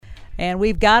And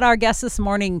we've got our guest this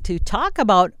morning to talk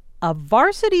about a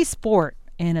varsity sport.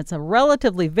 And it's a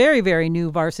relatively very, very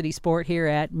new varsity sport here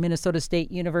at Minnesota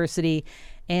State University.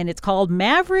 And it's called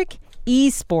Maverick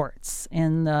Esports.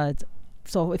 And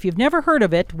so if you've never heard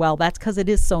of it, well, that's because it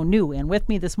is so new. And with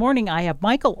me this morning, I have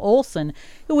Michael Olsen,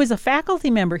 who is a faculty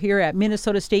member here at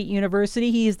Minnesota State University.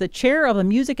 He is the chair of the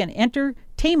Music and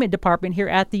Entertainment Department here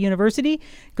at the university.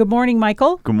 Good morning,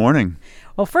 Michael. Good morning.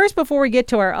 Well, first, before we get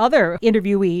to our other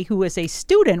interviewee, who is a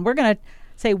student, we're going to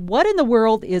say, what in the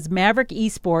world is Maverick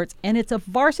Esports? And it's a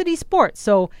varsity sport.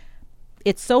 So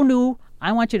it's so new.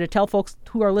 I want you to tell folks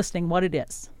who are listening what it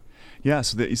is. Yeah,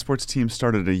 so the esports team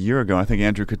started a year ago. I think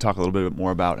Andrew could talk a little bit more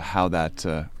about how that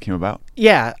came about.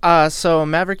 Yeah, so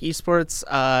Maverick Esports,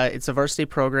 it's a varsity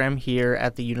program here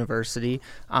at the university.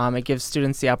 It gives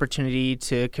students the opportunity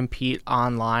to compete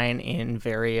online in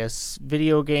various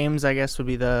video games, I guess would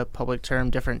be the public term,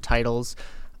 different titles.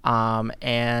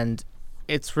 And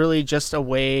it's really just a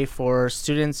way for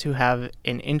students who have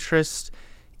an interest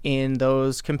in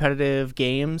those competitive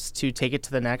games to take it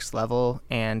to the next level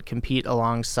and compete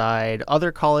alongside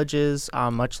other colleges,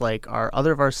 much like our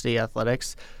other varsity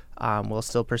athletics, while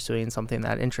still pursuing something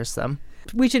that interests them.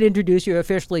 We should introduce you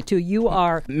officially, too. You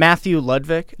are Matthew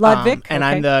Ludvig. And okay.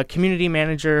 I'm the community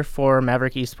manager for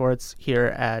Maverick Esports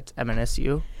here at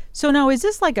MNSU. So now, is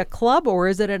this like a club or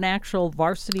is it an actual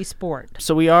varsity sport?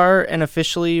 So we are an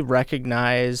officially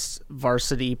recognized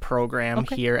varsity program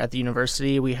here at the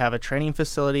university. We have a training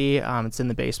facility. It's in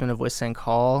the basement of Wissink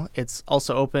Hall. It's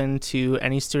also open to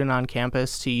any student on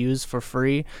campus to use for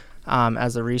free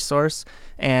as a resource.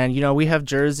 And, we have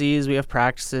jerseys, we have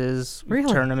practices,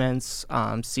 tournaments,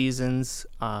 seasons.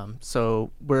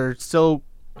 So we're still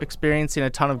experiencing a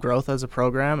ton of growth as a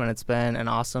program, and it's been an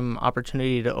awesome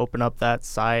opportunity to open up that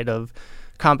side of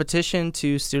competition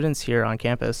to students here on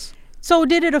campus. So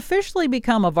did it officially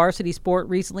become a varsity sport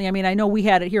recently? I mean, I know we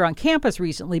had it here on campus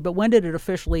recently, but when did it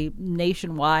officially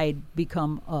nationwide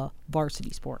become a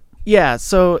varsity sport? Yeah,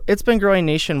 so it's been growing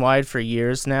nationwide for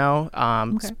years now,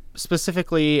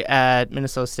 specifically at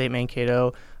Minnesota State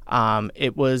Mankato.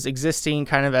 It was existing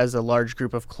kind of as a large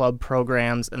group of club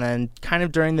programs, and then kind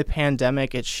of during the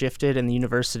pandemic, it shifted and the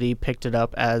university picked it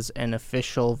up as an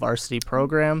official varsity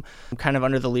program, kind of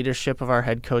under the leadership of our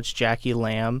head coach, Jackie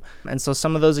Lamb. And so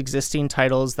some of those existing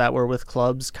titles that were with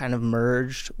clubs kind of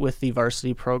merged with the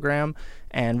varsity program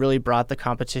and really brought the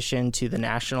competition to the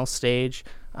national stage.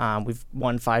 We've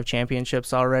won 5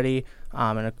 championships already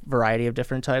in a variety of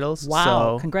different titles.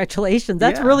 Wow, congratulations.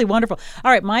 That's really wonderful.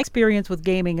 All right, my experience with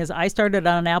gaming is I started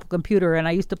on an Apple computer, and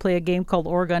I used to play a game called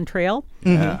Oregon Trail,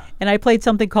 and I played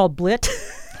something called Blit.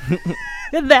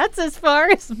 And that's as far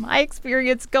as my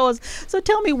experience goes. So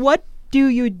tell me, what do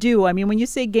you do? I mean, when you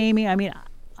say gaming, I mean,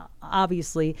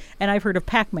 obviously, and I've heard of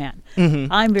Pac-Man.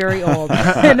 I'm very old.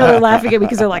 I know they're laughing at me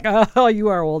because they're like, oh, you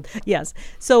are old. Yes.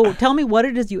 So tell me what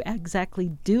it is you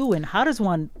exactly do, and how does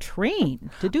one train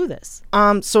to do this?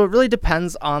 So it really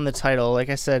depends on the title. Like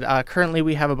I said, currently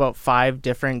we have about 5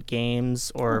 different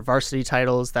games or varsity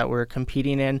titles that we're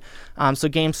competing in. So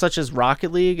games such as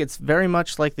Rocket League, it's very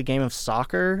much like the game of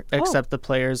soccer, except the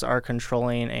players are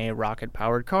controlling a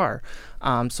rocket-powered car.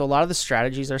 So a lot of the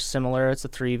strategies are similar. It's a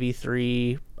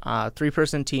 3v3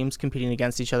 3-person teams competing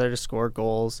against each other to score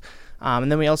goals.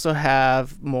 And then we also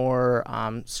have more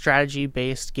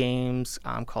strategy-based games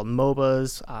called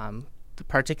MOBAs,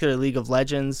 particularly League of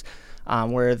Legends,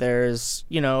 where there's,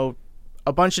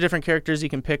 a bunch of different characters you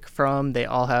can pick from. They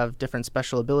all have different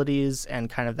special abilities and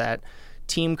kind of that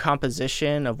team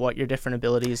composition of what your different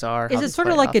abilities are. Is it sort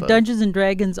of like a Dungeons and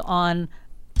Dragons online,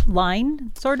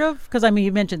 sort of? Because, I mean,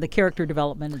 you mentioned the character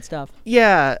development and stuff.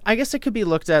 Yeah, I guess it could be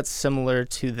looked at similar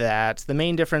to that. The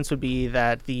main difference would be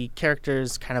that the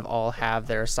characters kind of all have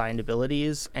their assigned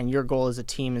abilities, and your goal as a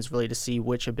team is really to see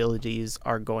which abilities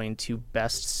are going to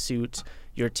best suit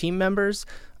your team members,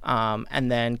 and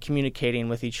then communicating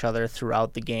with each other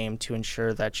throughout the game to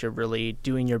ensure that you're really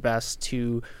doing your best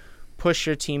to push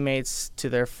your teammates to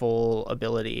their full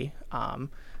ability,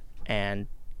 and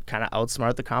kind of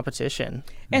outsmart the competition.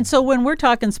 And so when we're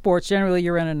talking sports, generally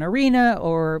you're in an arena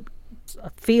or a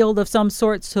field of some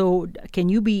sort. So can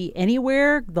you be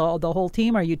anywhere, the whole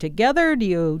team? Are you together? Do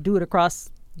you do it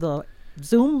across the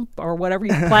Zoom or whatever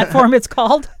platform it's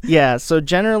called? Yeah, so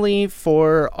generally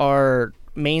for our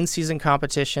main season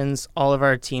competitions, all of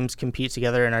our teams compete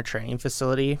together in our training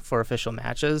facility for official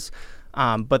matches.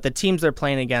 But the teams they're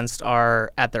playing against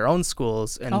are at their own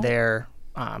schools and their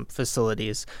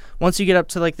facilities. Once you get up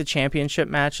to like the championship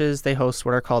matches, they host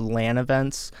what are called LAN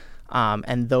events,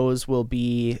 and those will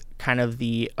be kind of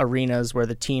the arenas where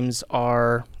the teams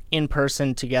are in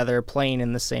person together, playing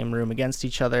in the same room against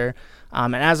each other.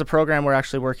 And as a program, we're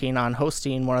actually working on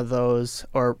hosting one of those,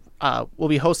 or we'll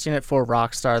be hosting it for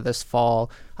Rockstar this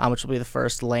fall, which will be the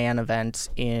first LAN event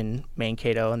in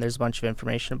Mankato. And there's a bunch of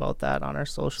information about that on our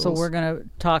socials. So we're going to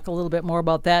talk a little bit more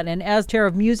about that. And as chair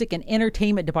of music and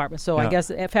entertainment department, so I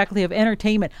guess faculty of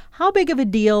entertainment, how big of a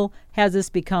deal has this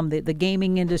become, the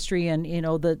gaming industry and,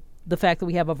 the fact that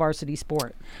we have a varsity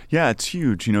sport? Yeah, it's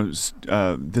huge.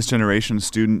 This generation,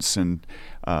 students and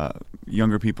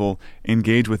younger people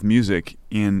engage with music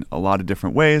in a lot of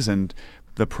different ways, and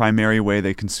the primary way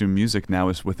they consume music now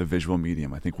is with a visual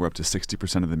medium. I think we're up to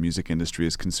 60% of the music industry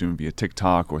is consumed via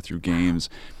TikTok or through games.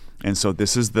 And so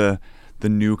this is the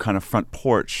new kind of front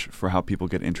porch for how people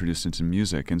get introduced into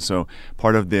music. And so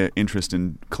part of the interest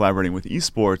in collaborating with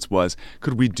esports was,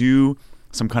 could we do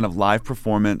some kind of live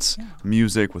performance,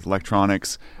 music with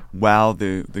electronics while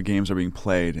the games are being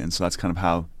played? And so that's kind of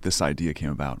how this idea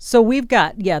came about. So we've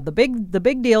got, the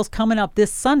big deals coming up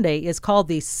this Sunday is called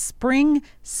the Spring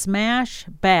Smash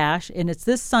Bash, and it's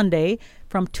this Sunday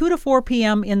from 2 to 4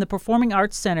 p.m. in the Performing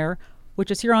Arts Center,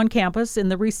 which is here on campus in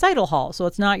the recital hall. So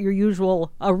it's not your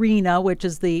usual arena, which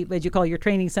is as you call your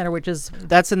training center, which is...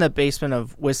 That's in the basement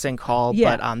of Wissink Hall,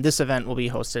 but this event will be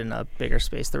hosted in a bigger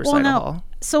space, the recital hall.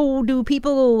 So do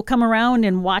people come around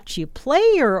and watch you play,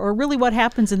 or really what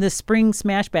happens in this Spring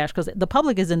Smash Bash? Because the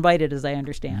public is invited, as I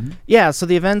understand. Mm-hmm. Yeah, so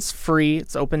the event's free.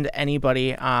 It's open to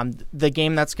anybody. The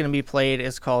game that's going to be played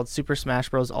is called Super Smash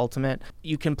Bros. Ultimate.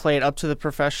 You can play it up to the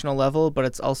professional level, but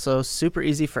it's also super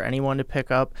easy for anyone to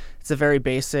pick up. It's a very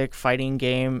basic fighting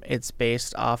game. It's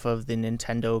based off of the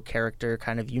Nintendo character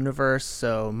kind of universe.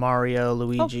 So Mario,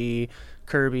 Luigi,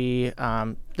 Kirby,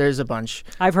 there's a bunch.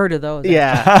 I've heard of those.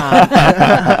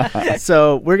 Yeah.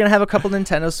 So we're going to have a couple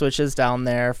Nintendo Switches down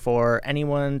there for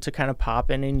anyone to kind of pop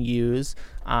in and use.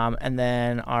 And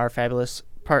then our fabulous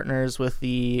partners with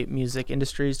the music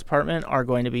industries department are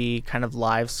going to be kind of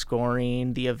live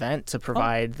scoring the event to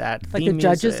provide that like theme the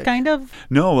judges music. Kind of?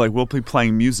 No, like we'll be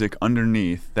playing music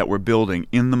underneath that we're building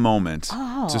in the moment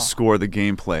to score the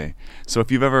gameplay. So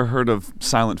if you've ever heard of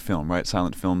silent film, right?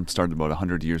 Silent film started about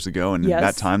 100 years ago, and at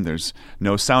that time there's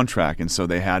no soundtrack, and so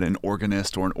they had an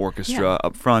organist or an orchestra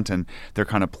up front, and they're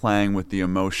kind of playing with the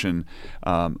emotion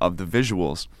of the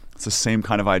visuals. It's the same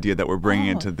kind of idea that we're bringing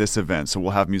into this event. So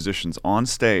we'll have musicians on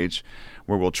stage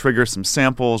where we'll trigger some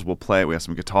samples, we'll play, we have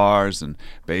some guitars and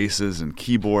basses and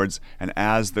keyboards, and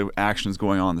as the action is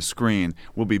going on the screen,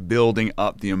 we'll be building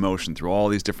up the emotion through all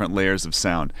these different layers of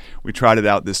sound. We tried it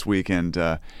out this week, and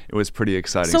it was pretty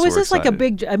exciting. So is this like a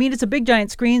big, it's a big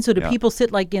giant screen, so do people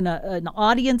sit like in an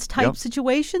audience type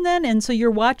situation then? And so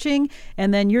you're watching,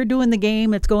 and then you're doing the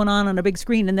game, it's going on a big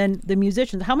screen, and then the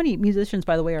musicians, how many musicians,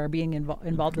 by the way, are being involved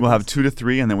with this? We'll have 2 to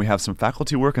 3, and then we have some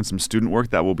faculty work and some student work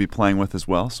that we'll be playing with as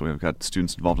well. So we've got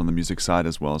students involved on the music side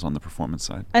as well as on the performance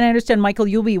side. And I understand, Michael,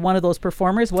 you'll be one of those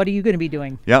performers. What are you going to be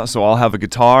doing? Yeah, so I'll have a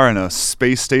guitar and a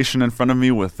space station in front of me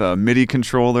with MIDI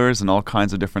controllers and all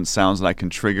kinds of different sounds that I can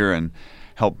trigger and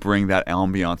help bring that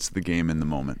ambiance to the game in the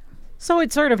moment. So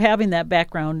it's sort of having that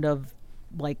background of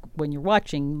like when you're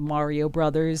watching Mario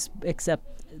Brothers,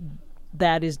 except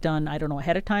that is done, I don't know,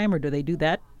 ahead of time, or do they do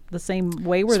that the same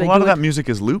way? Where so a lot of that music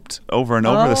is looped over and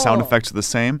over. The sound effects are the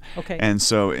same. Okay. And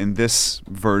so in this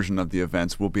version of the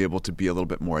events, we'll be able to be a little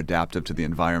bit more adaptive to the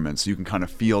environment. So you can kind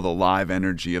of feel the live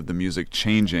energy of the music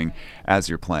changing as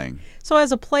you're playing. So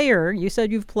as a player, you said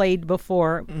you've played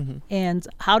before, and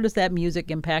how does that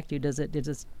music impact you? Does it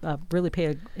really play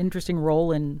an interesting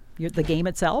role in the game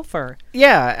itself? Or?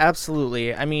 Yeah,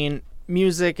 absolutely. I mean,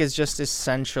 music is just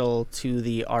essential to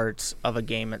the art of a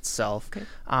game itself. Okay.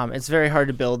 It's very hard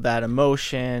to build that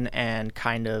emotion and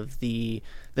kind of the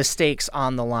stakes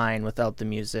on the line without the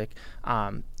music.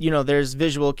 There's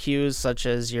visual cues such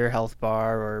as your health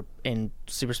bar, or in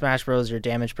Super Smash Bros. Your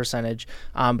damage percentage,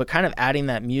 but kind of adding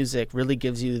that music really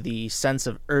gives you the sense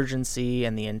of urgency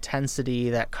and the intensity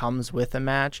that comes with a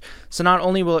match. So not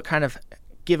only will it kind of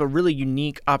give a really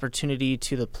unique opportunity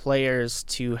to the players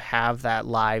to have that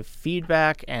live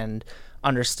feedback and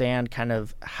understand kind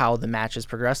of how the match is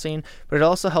progressing, but it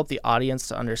also helped the audience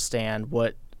to understand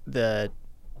what the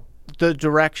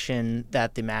direction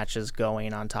that the match is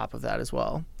going on top of that as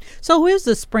well. So who is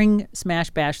the Spring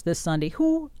Smash Bash this Sunday?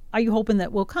 Who are you hoping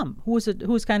that will come? Who's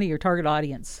kind of your target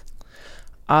audience?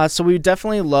 So we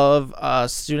definitely love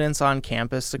students on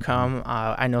campus to come.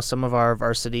 I know some of our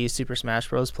varsity Super Smash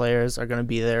Bros. Players are going to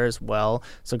be there as well.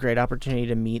 So great opportunity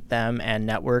to meet them and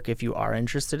network if you are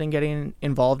interested in getting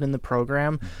involved in the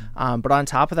program. But on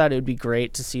top of that, it would be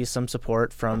great to see some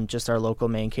support from just our local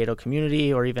Mankato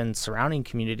community or even surrounding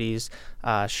communities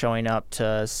showing up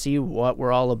to see what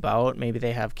we're all about. Maybe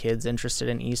they have kids interested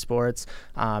in esports.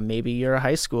 Maybe you're a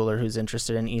high schooler who's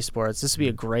interested in esports. This would be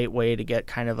a great way to get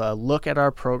kind of a look at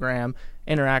our program,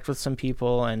 interact with some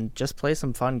people, and just play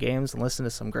some fun games and listen to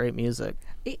some great music.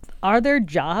 Are there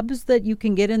jobs that you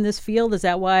can get in this field? Is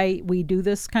that why we do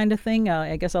this kind of thing?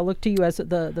 I guess I'll look to you as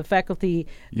the faculty.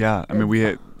 Yeah, I mean, we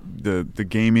had the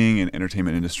gaming and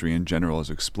entertainment industry in general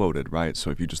has exploded, right? So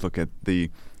if you just look at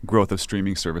the growth of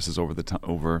streaming services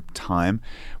over time,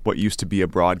 what used to be a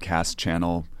broadcast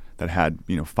channel that had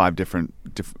 5 different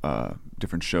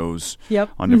shows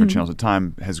on different channels at a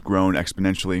time has grown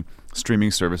exponentially.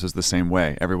 Streaming services the same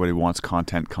way. Everybody wants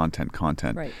content.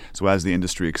 Right. So as the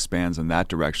industry expands in that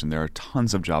direction, there are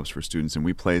tons of jobs for students, and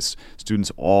we place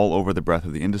students all over the breadth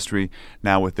of the industry.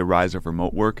 Now with the rise of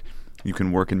remote work, you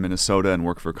can work in Minnesota and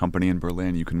work for a company in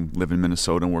Berlin. You can live in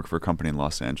Minnesota and work for a company in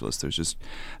Los Angeles. There's just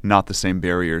not the same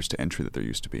barriers to entry that there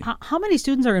used to be. How many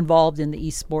students are involved in the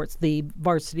esports, the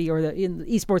varsity, or in the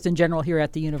esports in general here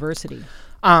at the university?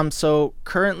 So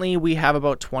currently we have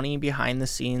about 20 behind the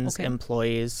scenes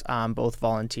employees, both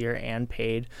volunteer and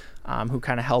paid, who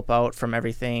kind of help out from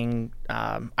everything.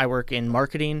 I work in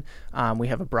marketing. We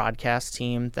have a broadcast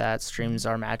team that streams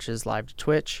our matches live to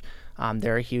Twitch.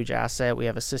 They're a huge asset. We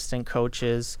have assistant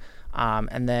coaches.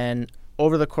 And then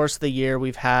over the course of the year,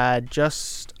 we've had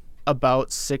just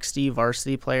about 60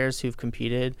 varsity players who've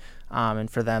competed.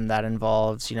 And for them, that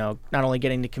involves, not only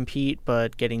getting to compete,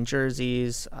 but getting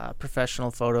jerseys, professional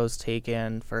photos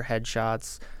taken for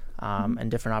headshots,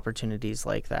 and different opportunities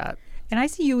like that. And I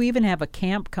see you even have a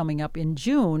camp coming up in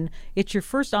June. It's your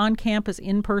first on-campus,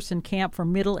 in-person camp for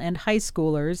middle and high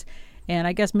schoolers. And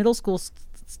I guess middle school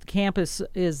campus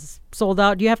is sold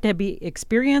out. Do you have to be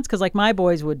experienced? Because like my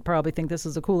boys would probably think this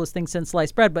is the coolest thing since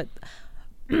sliced bread, but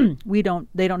they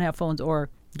don't have phones or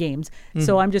games.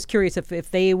 So I'm just curious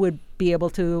if they would be able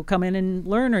to come in and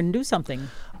learn or do something.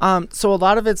 So a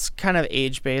lot of it's kind of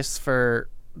age-based for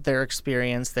their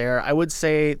experience there. I would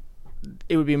say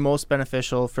it would be most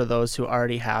beneficial for those who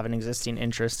already have an existing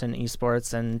interest in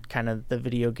esports and kind of the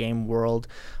video game world.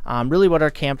 Really what our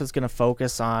camp is going to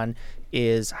focus on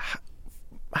is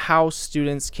how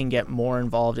students can get more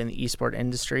involved in the esport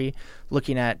industry,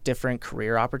 looking at different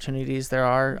career opportunities there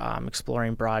are,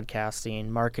 exploring broadcasting,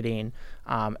 marketing,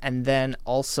 and then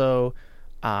also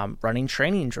running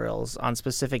training drills on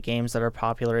specific games that are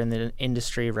popular in the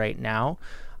industry right now.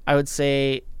 I would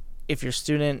say if your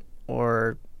student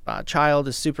or child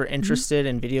is super interested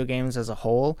in video games as a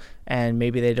whole, and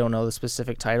maybe they don't know the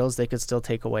specific titles, they could still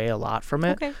take away a lot from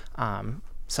it. Okay.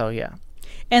 So yeah.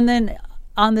 And then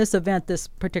on this event, this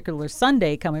particular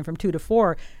Sunday, coming from 2 to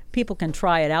 4, people can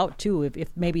try it out too. If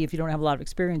maybe if you don't have a lot of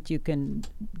experience, you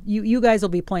guys will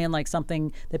be playing like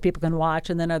something that people can watch,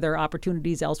 and then are there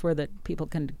opportunities elsewhere that people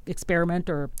can experiment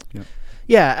or?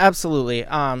 Yeah, absolutely.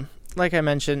 Like I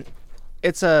mentioned,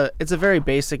 it's a very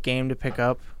basic game to pick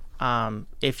up.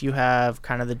 If you have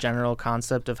kind of the general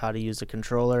concept of how to use a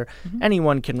controller,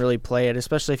 anyone can really play it,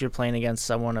 especially if you're playing against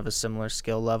someone of a similar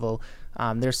skill level.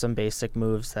 There's some basic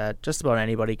moves that just about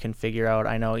anybody can figure out.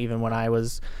 I know even when I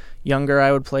was younger,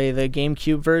 I would play the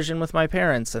GameCube version with my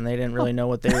parents, and they didn't really know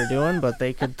what they were doing, but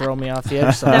they could throw me off the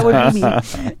edge sometimes.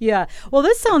 That would be me. Yeah. Well,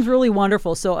 this sounds really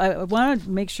wonderful. So I want to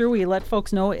make sure we let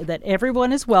folks know that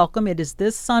everyone is welcome. It is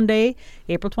this Sunday,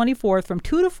 April 24th, from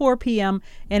 2 to 4 p.m.,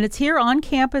 and it's here on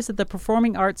campus at the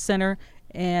Performing Arts Center,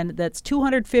 and that's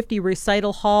 250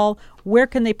 Recital Hall. Where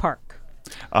can they park?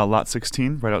 Lot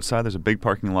 16, right outside. There's a big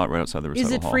parking lot right outside the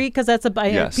recital hall. Is it free? Because that's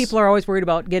Yes. People are always worried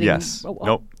about getting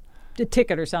Nope. a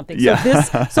ticket or something.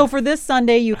 Yeah. So for this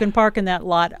Sunday, you can park in that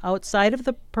lot outside of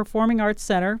the Performing Arts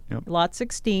Center, lot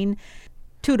 16,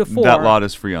 2 to 4. That lot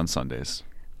is free on Sundays.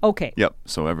 Okay. Yep.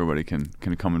 So everybody can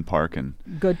come and park and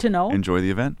good to know. Enjoy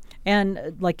the event.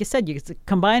 And like you said,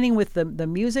 combining with the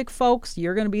music folks,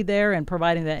 you're going to be there and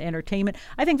providing that entertainment.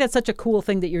 I think that's such a cool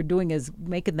thing that you're doing, is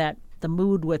making that the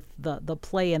mood with the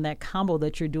play and that combo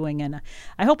that you're doing. And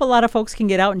I hope a lot of folks can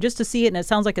get out and just to see it. And it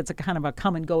sounds like it's a kind of a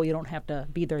come and go. You don't have to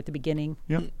be there at the beginning.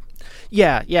 Yep.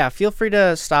 Yeah. Feel free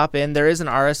to stop in. There is an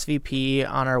RSVP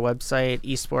on our website,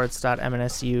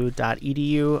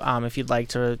 esports.mnsu.edu, if you'd like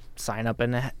to sign up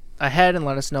ahead and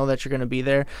let us know that you're going to be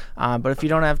there. But if you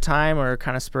don't have time or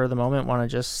kind of spur of the moment, want to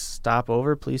just stop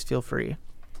over, please feel free.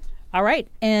 All right.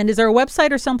 And is there a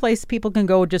website or someplace people can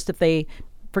go just if they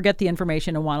forget the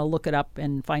information and want to look it up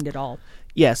and find it all.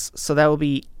 Yes, so that will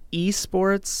be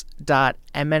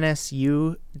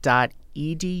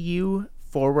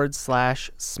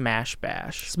esports.mnsu.edu/Smash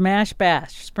Bash. Smash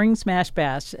Bash, Spring Smash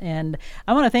Bash. And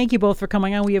I want to thank you both for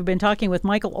coming on. We have been talking with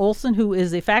Michael Olsen, who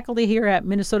is a faculty here at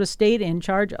Minnesota State in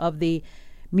charge of the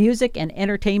music and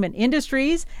entertainment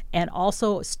industries, and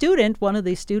also a student, one of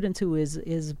the students who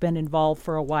is been involved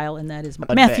for a while, and that is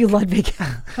Matthew Ludvig.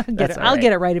 I'll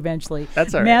get it right eventually.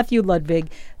 That's all right. Matthew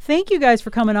Ludvig. Thank you guys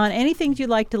for coming on. Anything you'd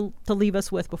like to leave us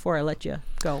with before I let you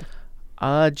go?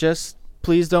 Just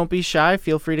please don't be shy.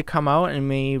 Feel free to come out, and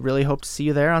we really hope to see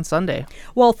you there on Sunday.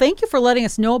 Well, thank you for letting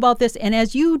us know about this, and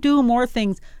as you do more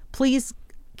things, please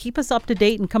keep us up to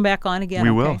date and come back on again. We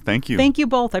will. Thank you. Thank you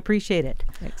both. I appreciate it.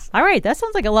 Thanks. All right. That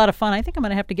sounds like a lot of fun. I think I'm going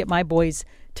to have to get my boys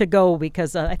to go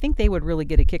because I think they would really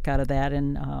get a kick out of that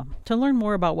and to learn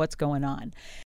more about what's going on.